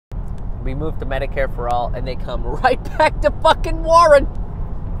We move to Medicare for all, and they come right back to fucking Warren.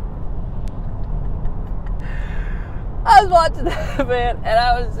 I was watching that, man, and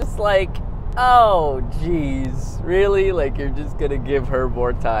I was just like, oh, geez, really? Like, you're just going to give her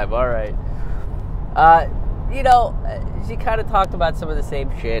more time. All right. She kind of talked about some of the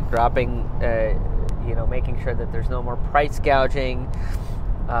same shit, dropping, making sure that there's no more price gouging.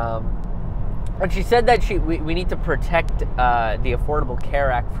 And she said that we need to protect the Affordable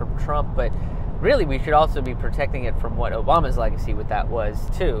Care Act from Trump, but really we should also be protecting it from what Obama's legacy with that was,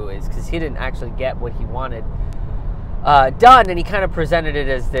 too, is because he didn't actually get what he wanted done, and he kind of presented it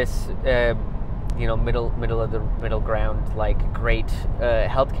as this, middle ground, like great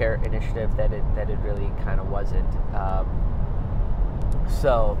healthcare initiative that it really kind of wasn't.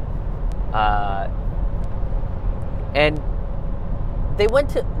 And they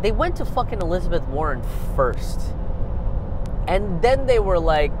went to fucking Elizabeth Warren first, and then they were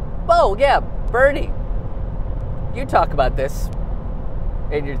like, "Oh yeah, Bernie, you talk about this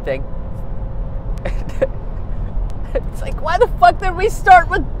in your thing." It's like, why the fuck did we start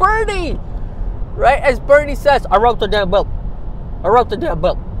with Bernie? Right? As Bernie says, I wrote the damn bill.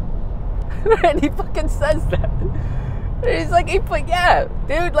 And he fucking says that. And he's like, yeah,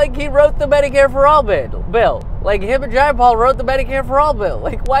 dude, like, he wrote the Medicare for All bill. Like, him and John Paul wrote the Medicare for All bill.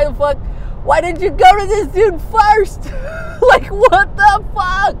 Like, why didn't you go to this dude first? Like, what the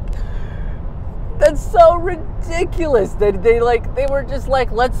fuck? That's so ridiculous that they were just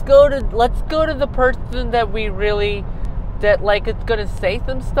like, let's go to the person that we really, that like it's gonna say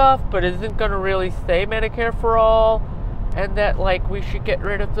some stuff but isn't gonna really say Medicare for all, and that like we should get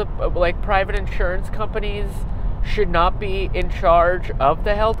rid of the like private insurance companies should not be in charge of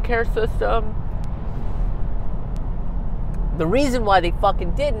the healthcare system. The reason why they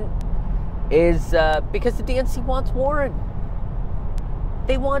fucking didn't is because the DNC wants Warren.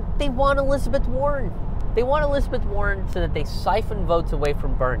 They want Elizabeth Warren. They want Elizabeth Warren so that they siphon votes away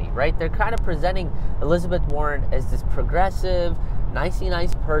from Bernie, right? They're kind of presenting Elizabeth Warren as this progressive, nicey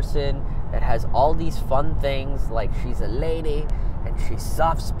nice person that has all these fun things, like she's a lady and she's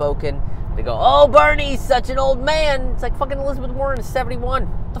soft-spoken. They go, oh, Bernie's such an old man. It's like fucking Elizabeth Warren is 71.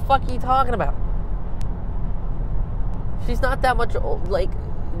 What the fuck are you talking about? She's not that much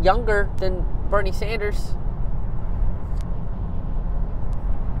younger than Bernie Sanders.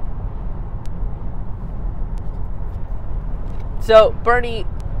 So Bernie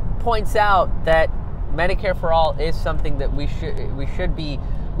points out that Medicare for all is something that we should be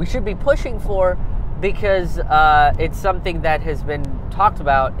pushing for, because it's something that has been talked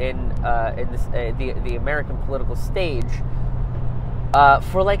about in the American political stage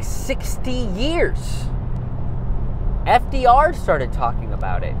for like 60 years. FDR started talking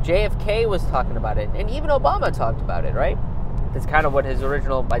about it. JFK was talking about it, and even Obama talked about it. Right? That's kind of what his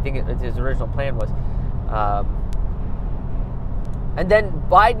original plan was. And then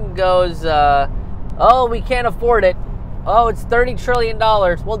Biden goes, oh, we can't afford it. Oh, it's $30 trillion.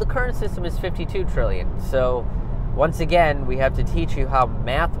 Well, the current system is $52 trillion. So, once again, we have to teach you how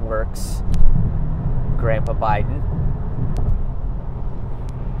math works, Grandpa Biden.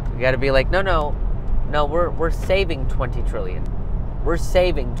 We got to be like, no, we're saving $20 trillion. We're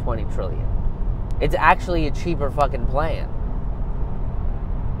saving $20 trillion. It's actually a cheaper fucking plan.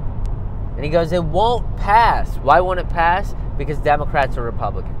 And he goes, it won't pass. Why won't it pass? Because Democrats are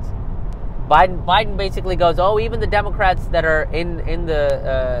Republicans. Biden basically goes, oh, even the Democrats that are in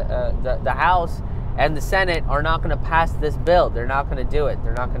the House and the Senate are not going to pass this bill. They're not going to do it.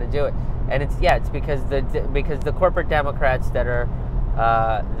 And it's because the corporate Democrats that are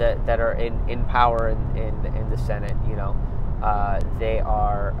in power in the Senate, they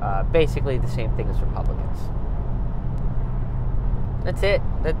are basically the same thing as Republicans. That's it.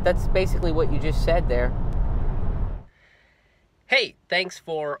 That's basically what you just said there. Hey, thanks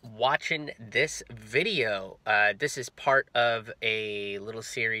for watching this video. This is part of a little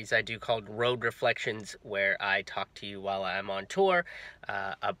series I do called Road Reflections, where I talk to you while I'm on tour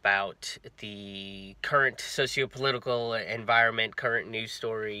about the current socio-political environment, current news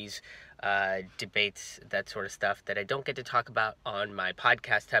stories, debates, that sort of stuff that I don't get to talk about on my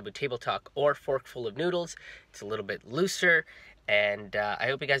podcast, Taboo Table Talk or Forkful of Noodles. It's a little bit looser. And I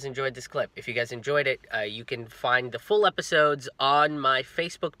hope you guys enjoyed this clip. If you guys enjoyed it, you can find the full episodes on my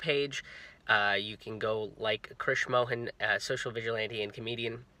Facebook page. You can go like Krish Mohan, social vigilante and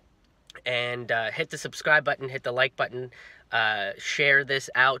comedian, and hit the subscribe button, hit the like button, share this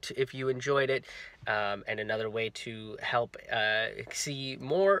out if you enjoyed it. And another way to help see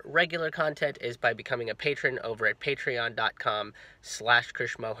more regular content is by becoming a patron over at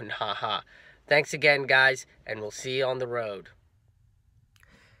patreon.com/KrishMohan. Thanks again, guys, and we'll see you on the road.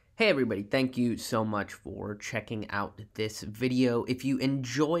 Hey everybody, thank you so much for checking out this video. If you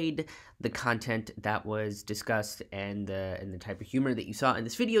enjoyed the content that was discussed and the type of humor that you saw in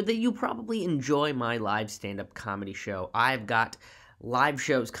this video, then you'll probably enjoy my live stand-up comedy show. I've got live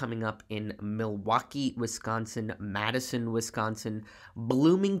shows coming up in Milwaukee, Wisconsin, Madison, Wisconsin,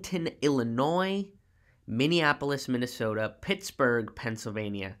 Bloomington, Illinois, Minneapolis, Minnesota, Pittsburgh,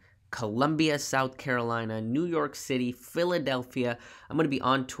 Pennsylvania, Columbia, South Carolina, New York City, Philadelphia. I'm going to be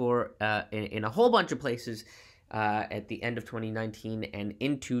on tour in a whole bunch of places at the end of 2019 and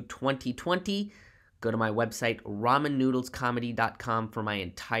into 2020. Go to my website, ramennoodlescomedy.com, for my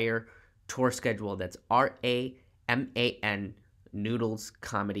entire tour schedule. That's RAMAN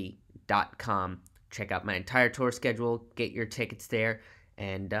noodlescomedy.com. Check out my entire tour schedule, get your tickets there,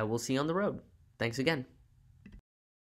 and we'll see you on the road. Thanks again.